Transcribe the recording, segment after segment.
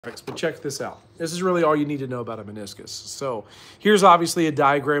But check this out. This is really all you need to know about a meniscus. So here's obviously a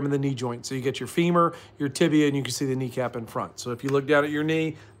diagram of the knee joint. So you get your femur, your tibia, and you can see the kneecap in front. So if you look down at your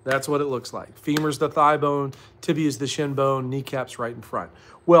knee, that's what it looks like. Femur's the thigh bone, tibia is the shin bone, kneecap's right in front.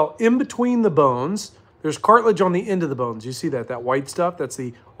 Well, in between the bones, there's cartilage on the end of the bones. You see that white stuff? That's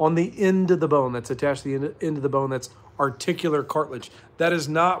on the end of the bone. That's attached to the end of the bone. That's articular cartilage. That is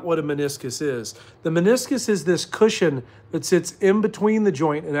not what a meniscus is. The meniscus is this cushion that sits in between the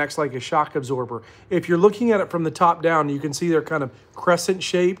joint and acts like a shock absorber. If you're looking at it from the top down, you can see they're kind of crescent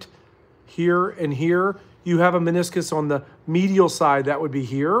shaped here and here. You have a meniscus on the medial side, that would be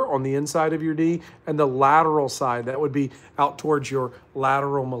here on the inside of your knee, and the lateral side, that would be out towards your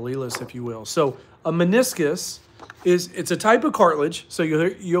lateral malleolus, if you will. So a meniscus it's a type of cartilage. So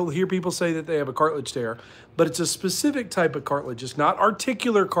you'll hear people say that they have a cartilage tear, but it's a specific type of cartilage. It's not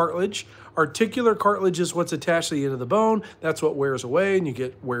articular cartilage. Articular cartilage is what's attached to the end of the bone. That's what wears away, and you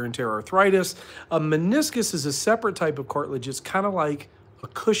get wear and tear arthritis. A meniscus is a separate type of cartilage. It's kind of like a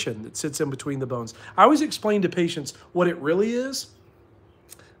cushion that sits in between the bones. I always explain to patients what it really is.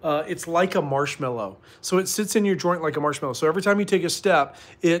 It's like a marshmallow. So it sits in your joint like a marshmallow. So every time you take a step,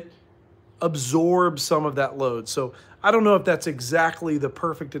 it absorbs some of that load. So I don't know if that's exactly the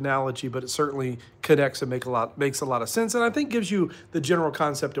perfect analogy, but it certainly connects and makes a lot of sense. And I think gives you the general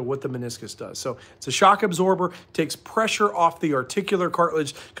concept of what the meniscus does. So it's a shock absorber, takes pressure off the articular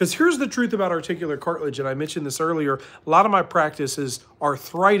cartilage. Because here's the truth about articular cartilage, and I mentioned this earlier, a lot of my practice is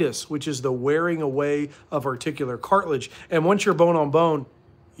arthritis, which is the wearing away of articular cartilage. And once you're bone on bone,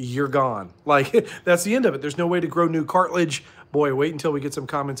 you're gone. Like, that's the end of it. There's no way to grow new cartilage. Boy, wait until we get some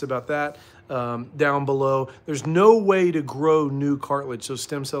comments about that down below. There's no way to grow new cartilage, so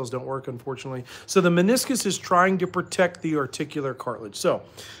stem cells don't work, unfortunately. So the meniscus is trying to protect the articular cartilage. So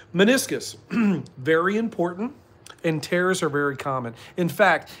meniscus, very important, and tears are very common. In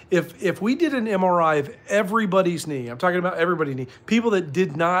fact, if we did an MRI of everybody's knee, I'm talking about everybody's knee, people that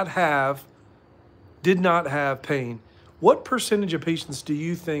did not have pain, what percentage of patients do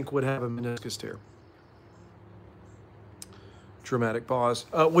you think would have a meniscus tear? Dramatic pause.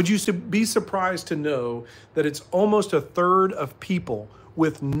 Would you be surprised to know that it's almost a third of people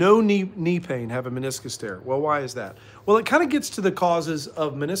with no knee pain have a meniscus tear? Well, why is that? Well, it kind of gets to the causes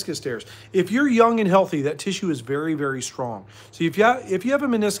of meniscus tears. If you're young and healthy, that tissue is very, very strong. So if you have a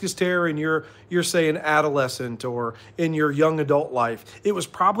meniscus tear and you're say an adolescent or in your young adult life, it was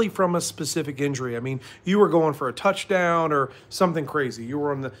probably from a specific injury. I mean, you were going for a touchdown or something crazy. You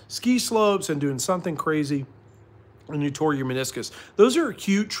were on the ski slopes and doing something crazy, and you tore your meniscus. Those are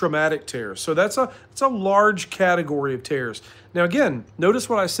acute traumatic tears. So that's a large category of tears. Now again, notice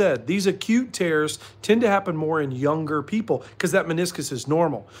what I said. These acute tears tend to happen more in younger people because that meniscus is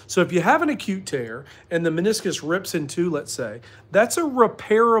normal. So if you have an acute tear and the meniscus rips in two, let's say, that's a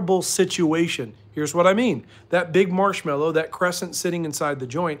repairable situation. Here's what I mean. That big marshmallow, that crescent sitting inside the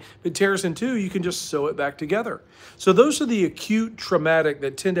joint, if it tears in two, you can just sew it back together. So those are the acute traumatic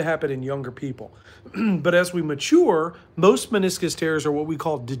that tend to happen in younger people. But as we mature, most meniscus tears are what we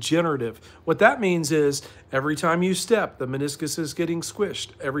call degenerative. What that means is every time you step, the meniscus is getting squished.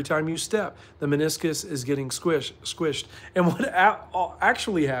 Every time you step, the meniscus is getting squished. And what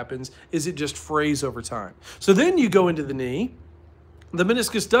actually happens is it just frays over time. So then you go into the knee. The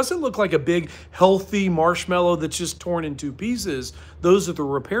meniscus doesn't look like a big, healthy marshmallow that's just torn in two pieces. Those are the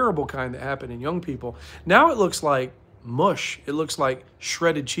repairable kind that happen in young people. Now it looks like mush. It looks like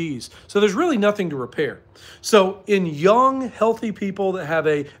shredded cheese. So there's really nothing to repair. So in young, healthy people that have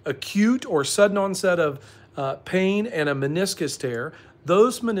a acute or sudden onset of pain and a meniscus tear,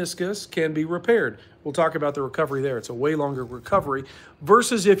 those meniscus can be repaired. We'll talk about the recovery there. It's a way longer recovery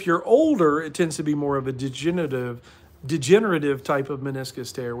versus if you're older, it tends to be more of a degenerative type of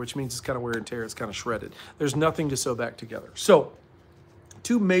meniscus tear, which means it's kind of wear and tear. It's kind of shredded. There's nothing to sew back together. So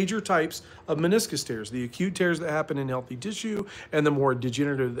two major types of meniscus tears, the acute tears that happen in healthy tissue and the more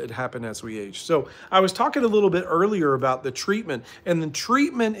degenerative that happen as we age. So I was talking a little bit earlier about the treatment, and the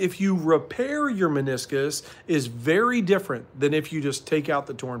treatment, if you repair your meniscus, is very different than if you just take out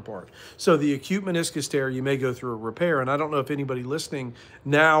the torn part. So the acute meniscus tear, you may go through a repair, and I don't know if anybody listening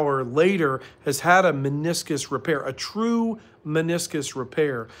now or later has had a meniscus repair, a true meniscus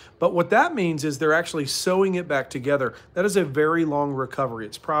repair. But what that means is they're actually sewing it back together. That is a very long recovery.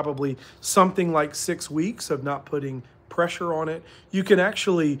 It's probably something like 6 weeks of not putting pressure on it. You can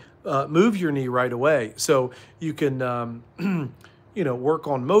actually move your knee right away. So you can work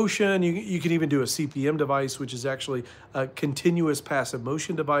on motion. You can even do a CPM device, which is actually a continuous passive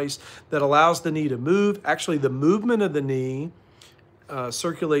motion device that allows the knee to move. Actually, the movement of the knee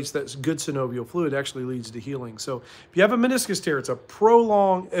circulates that good synovial fluid actually leads to healing. So if you have a meniscus tear, if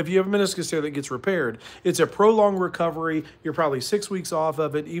you have a meniscus tear that gets repaired, it's a prolonged recovery. You're probably 6 weeks off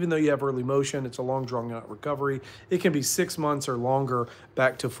of it. Even though you have early motion, it's a long drawn out recovery. It can be 6 months or longer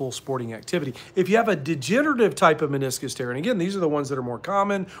back to full sporting activity. If you have a degenerative type of meniscus tear, and again, these are the ones that are more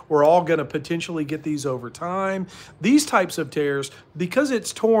common, we're all going to potentially get these over time. These types of tears, because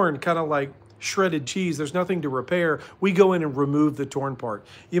it's torn kind of like shredded cheese, there's nothing to repair, we go in and remove the torn part.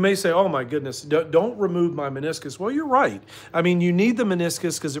 You may say, oh my goodness, don't remove my meniscus. Well, you're right. I mean, you need the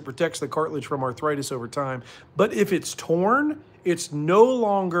meniscus because it protects the cartilage from arthritis over time. But if it's torn, it's no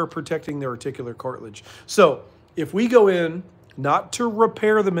longer protecting the articular cartilage. So if we go in, not to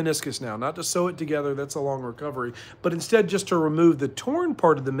repair the meniscus now, not to sew it together, that's a long recovery, but instead just to remove the torn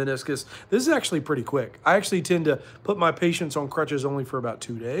part of the meniscus, this is actually pretty quick. I actually tend to put my patients on crutches only for about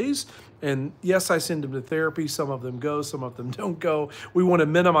 2 days. And yes, I send them to therapy. Some of them go, some of them don't go. We want to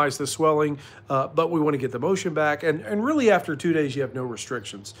minimize the swelling, but we want to get the motion back. And really after 2 days, you have no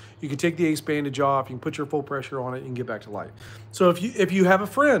restrictions. You can take the ace bandage off, you can put your full pressure on it and get back to life. So if you have a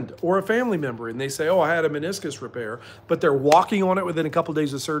friend or a family member and they say, oh, I had a meniscus repair, but they're walking on it within a couple of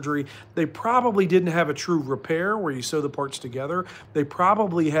days of surgery, they probably didn't have a true repair where you sew the parts together. They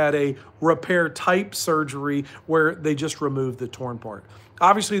probably had a repair type surgery where they just removed the torn part.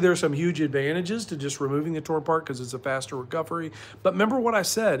 Obviously, there's some huge advantages to just removing the torn part because it's a faster recovery. But remember what I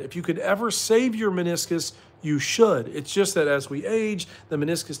said, if you could ever save your meniscus, you should. It's just that as we age, the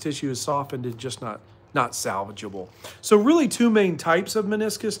meniscus tissue is softened and just not salvageable. So really 2 main types of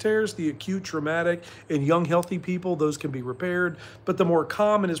meniscus tears, the acute traumatic in young healthy people, those can be repaired, but the more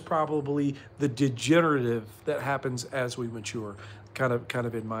common is probably the degenerative that happens as we mature, kind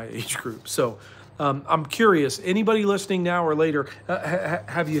of in my age group. So I'm curious, anybody listening now or later,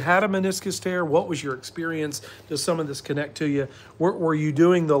 have you had a meniscus tear? What was your experience? Does some of this connect to you? Were you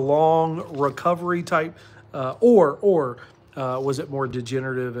doing the long recovery type, or was it more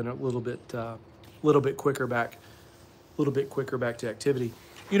degenerative and a little bit quicker back to activity?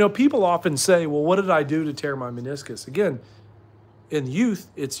 You know, people often say, well, what did I do to tear my meniscus? Again, in youth,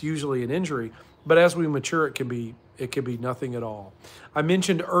 it's usually an injury, but as we mature, it can be nothing at all. I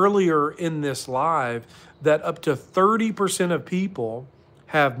mentioned earlier in this live that up to 30% of people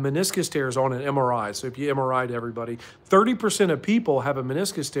have meniscus tears on an MRI. So if you MRI'd everybody, 30% of people have a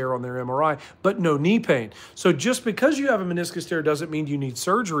meniscus tear on their MRI, but no knee pain. So just because you have a meniscus tear doesn't mean you need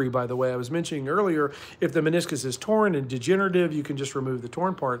surgery, by the way. I was mentioning earlier, if the meniscus is torn and degenerative, you can just remove the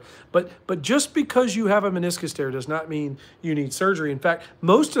torn part. But just because you have a meniscus tear does not mean you need surgery. In fact,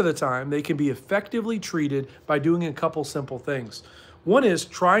 most of the time, they can be effectively treated by doing a couple simple things. One is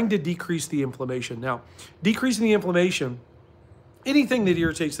trying to decrease the inflammation. Now, decreasing the inflammation, anything that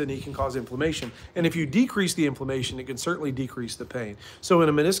irritates the knee can cause inflammation. And if you decrease the inflammation, it can certainly decrease the pain. So in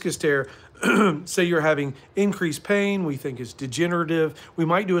a meniscus tear, say you're having increased pain, we think it's degenerative, we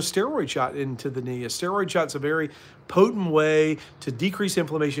might do a steroid shot into the knee. A steroid shot's a very potent way to decrease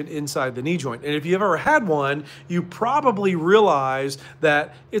inflammation inside the knee joint. And if you've ever had one, you probably realize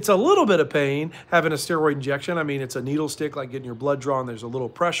that it's a little bit of pain having a steroid injection. I mean, it's a needle stick, like getting your blood drawn. There's a little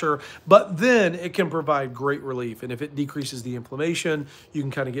pressure, but then it can provide great relief. And if it decreases the inflammation, you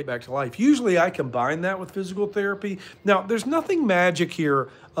can kind of get back to life. Usually I combine that with physical therapy. Now, there's nothing magic here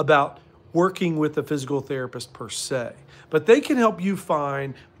about working with a physical therapist per se, but they can help you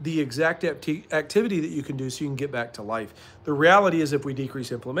find the exact activity that you can do so you can get back to life. The reality is if we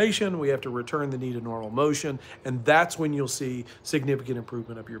decrease inflammation, we have to return the knee to normal motion, and that's when you'll see significant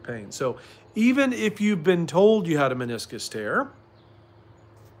improvement of your pain. So even if you've been told you had a meniscus tear,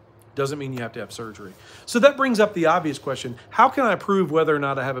 doesn't mean you have to have surgery. So that brings up the obvious question, how can I prove whether or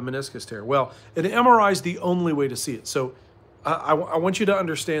not I have a meniscus tear? Well, an MRI is the only way to see it. So I want you to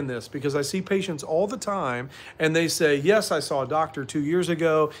understand this because I see patients all the time and they say, yes, I saw a doctor 2 years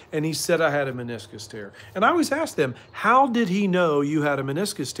ago and he said I had a meniscus tear. And I always ask them, how did he know you had a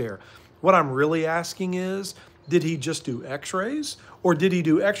meniscus tear? What I'm really asking is, did he just do x-rays or did he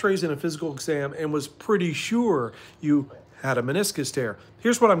do x-rays and a physical exam and was pretty sure you had a meniscus tear?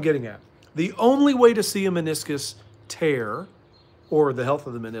 Here's what I'm getting at. The only way to see a meniscus tear, or the health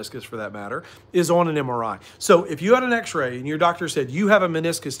of the meniscus for that matter, is on an MRI. So if you had an x-ray and your doctor said you have a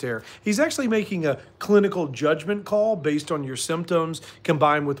meniscus tear, he's actually making a clinical judgment call based on your symptoms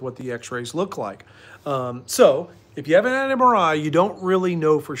combined with what the x-rays look like. So if you haven't had an MRI, you don't really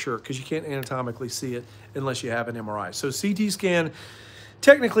know for sure because you can't anatomically see it unless you have an MRI. So CT scan,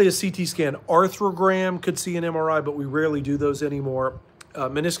 technically a CT scan arthrogram could see an MRI, but we rarely do those anymore.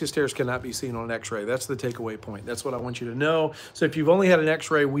 Meniscus tears cannot be seen on an x-ray. That's the takeaway point. That's what I want you to know. So if you've only had an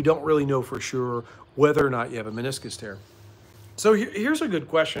x-ray, we don't really know for sure whether or not you have a meniscus tear. So here's a good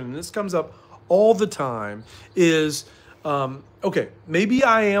question, and this comes up all the time, is, okay, maybe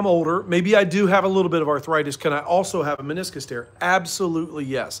I am older, maybe I do have a little bit of arthritis, can I also have a meniscus tear? Absolutely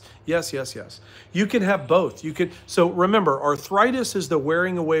yes. Yes, yes, yes. You can have both. So remember, arthritis is the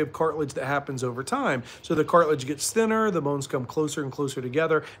wearing away of cartilage that happens over time. So the cartilage gets thinner, the bones come closer and closer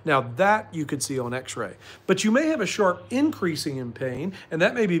together. Now that you could see on x-ray. But you may have a sharp increasing in pain, and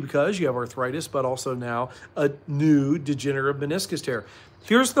that may be because you have arthritis, but also now a new degenerative meniscus tear.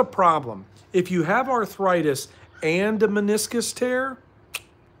 Here's the problem. If you have arthritis and a meniscus tear,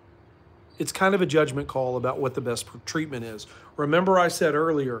 it's kind of a judgment call about what the best treatment is. Remember I said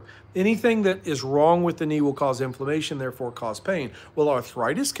earlier, anything that is wrong with the knee will cause inflammation, therefore cause pain. Well,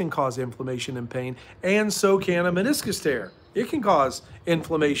 arthritis can cause inflammation and pain, and so can a meniscus tear. It can cause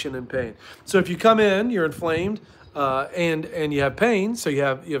inflammation and pain. So if you come in, you're inflamed, and you have pain, so you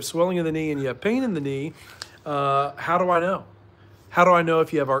have swelling in the knee and you have pain in the knee, how do I know? How do I know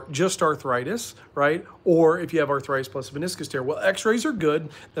if you have just arthritis, right? Or if you have arthritis plus a meniscus tear? Well, x-rays are good.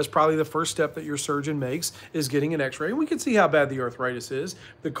 That's probably the first step that your surgeon makes, is getting an x-ray. And we can see how bad the arthritis is.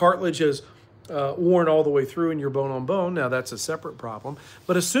 The cartilage is worn all the way through and you're bone on bone. Now that's a separate problem.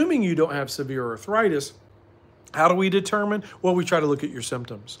 But assuming you don't have severe arthritis, how do we determine? Well, we try to look at your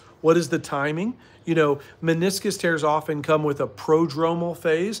symptoms. What is the timing? You know, meniscus tears often come with a prodromal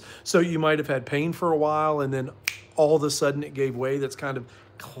phase. So you might have had pain for a while and then all of a sudden it gave way. That's kind of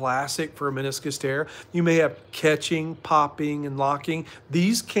classic for a meniscus tear. You may have catching, popping, and locking.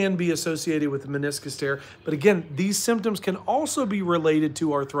 These can be associated with a meniscus tear. But again, these symptoms can also be related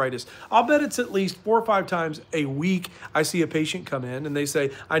to arthritis. I'll bet it's at least 4 or 5 times a week I see a patient come in and they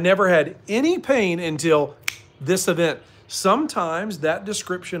say, I never had any pain until this event. Sometimes that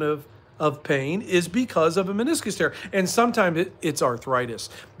description of pain is because of a meniscus tear, and sometimes it's arthritis.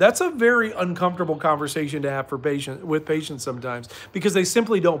 That's a very uncomfortable conversation to have with patients sometimes, because they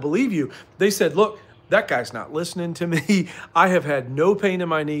simply don't believe you. They said, look, that guy's not listening to me. I have had no pain in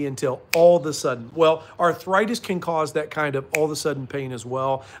my knee until all of a sudden. Well, arthritis can cause that kind of all of a sudden pain as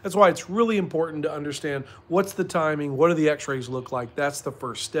well. That's why it's really important to understand what's the timing, what do the x-rays look like. That's the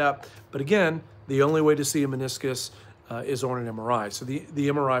first step. But again, the only way to see a meniscus is on an MRI. So the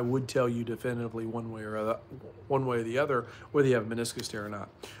MRI would tell you definitively one way or the other whether you have a meniscus tear or not.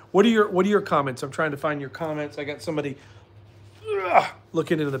 What are your comments? I'm trying to find your comments. I got somebody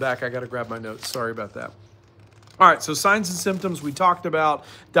looking into the back. I got to grab my notes. Sorry about that. All right, so signs and symptoms we talked about.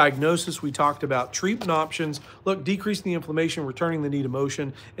 Diagnosis we talked about. Treatment options. Look, decreasing the inflammation, returning the knee to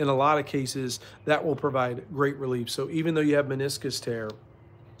motion. In a lot of cases, that will provide great relief. So even though you have meniscus tear,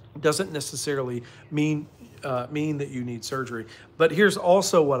 doesn't necessarily mean that you need surgery. But here's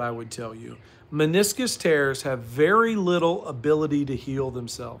also what I would tell you. Meniscus tears have very little ability to heal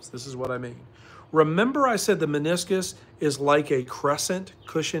themselves. This is what I mean. Remember I said the meniscus is like a crescent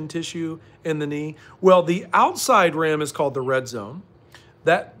cushion tissue in the knee? Well, the outside rim is called the red zone.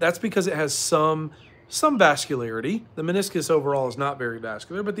 That's because it has some vascularity. The meniscus overall is not very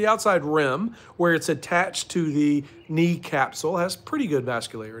vascular, but the outside rim, where it's attached to the knee capsule, has pretty good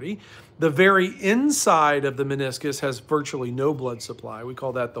vascularity. The very inside of the meniscus has virtually no blood supply. We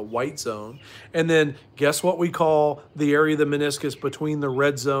call that the white zone. And then guess what we call the area of the meniscus between the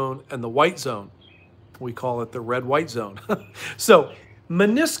red zone and the white zone? We call it the red-white zone. So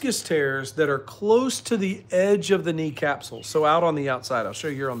meniscus tears that are close to the edge of the knee capsule, so out on the outside. I'll show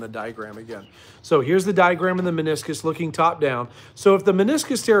you here on the diagram again. So here's the diagram of the meniscus looking top down. So if the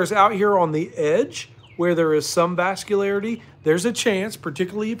meniscus tear is out here on the edge where there is some vascularity, there's a chance,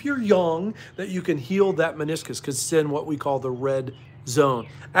 particularly if you're young, that you can heal that meniscus because it's in what we call the red zone.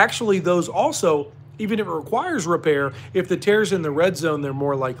 Actually, those also, even if it requires repair, if the tear's in the red zone, they're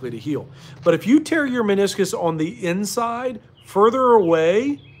more likely to heal. But if you tear your meniscus on the inside, further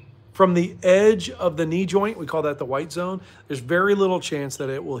away from the edge of the knee joint, we call that the white zone, there's very little chance that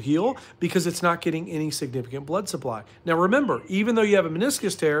it will heal because it's not getting any significant blood supply. Now remember, even though you have a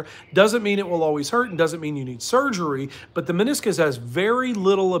meniscus tear, doesn't mean it will always hurt and doesn't mean you need surgery, but the meniscus has very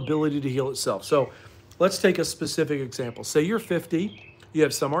little ability to heal itself. So let's take a specific example. Say you're 50, you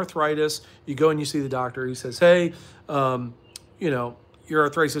have some arthritis, you go and you see the doctor, he says, hey, your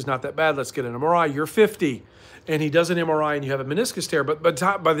arthritis is not that bad, let's get an MRI, you're 50. And he does an MRI and you have a meniscus tear. But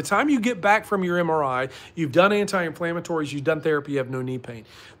by the time you get back from your MRI, you've done anti-inflammatories, you've done therapy, you have no knee pain.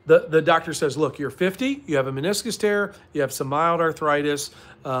 The doctor says, look, you're 50, you have a meniscus tear, you have some mild arthritis,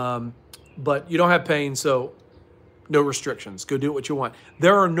 but you don't have pain, so no restrictions. Go do what you want.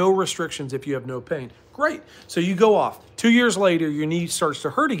 There are no restrictions if you have no pain. Great. So you go off. 2 years later, your knee starts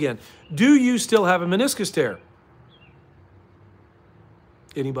to hurt again. Do you still have a meniscus tear?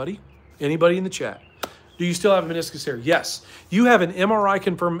 Anybody? Anybody in the chat? Do you still have a meniscus tear? Yes. You have an MRI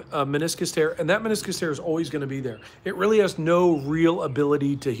confirmed meniscus tear, and that meniscus tear is always going to be there. It really has no real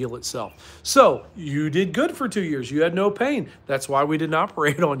ability to heal itself. So you did good for 2 years. You had no pain. That's why we didn't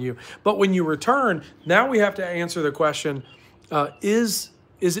operate on you. But when you return, now we have to answer the question,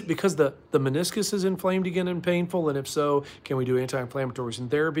 is it because the meniscus is inflamed again and painful? And if so, can we do anti-inflammatories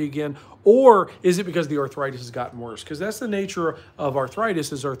and therapy again? Or is it because the arthritis has gotten worse? Because that's the nature of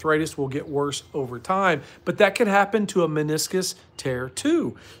arthritis, is arthritis will get worse over time. But that could happen to a meniscus tear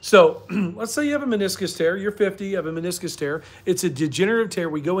too. So let's say you have a meniscus tear. You're 50, you have a meniscus tear. It's a degenerative tear.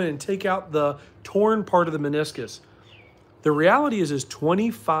 We go in and take out the torn part of the meniscus. The reality is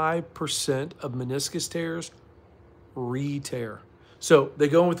 25% of meniscus tears re-tear. So they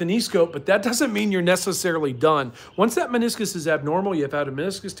go in with an e-scope, but that doesn't mean you're necessarily done. Once that meniscus is abnormal, you've had a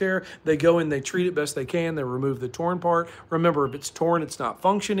meniscus tear, they go in, they treat it best they can, they remove the torn part. Remember, if it's torn, it's not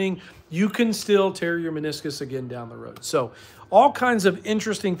functioning. You can still tear your meniscus again down the road. So all kinds of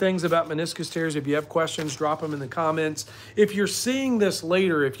interesting things about meniscus tears. If you have questions, drop them in the comments. If you're seeing this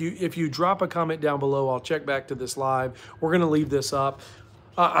later, if you drop a comment down below, I'll check back to this live. We're going to leave this up.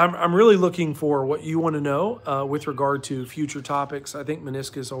 I'm really looking for what you want to know with regard to future topics. I think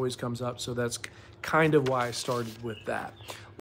meniscus always comes up, so that's kind of why I started with that.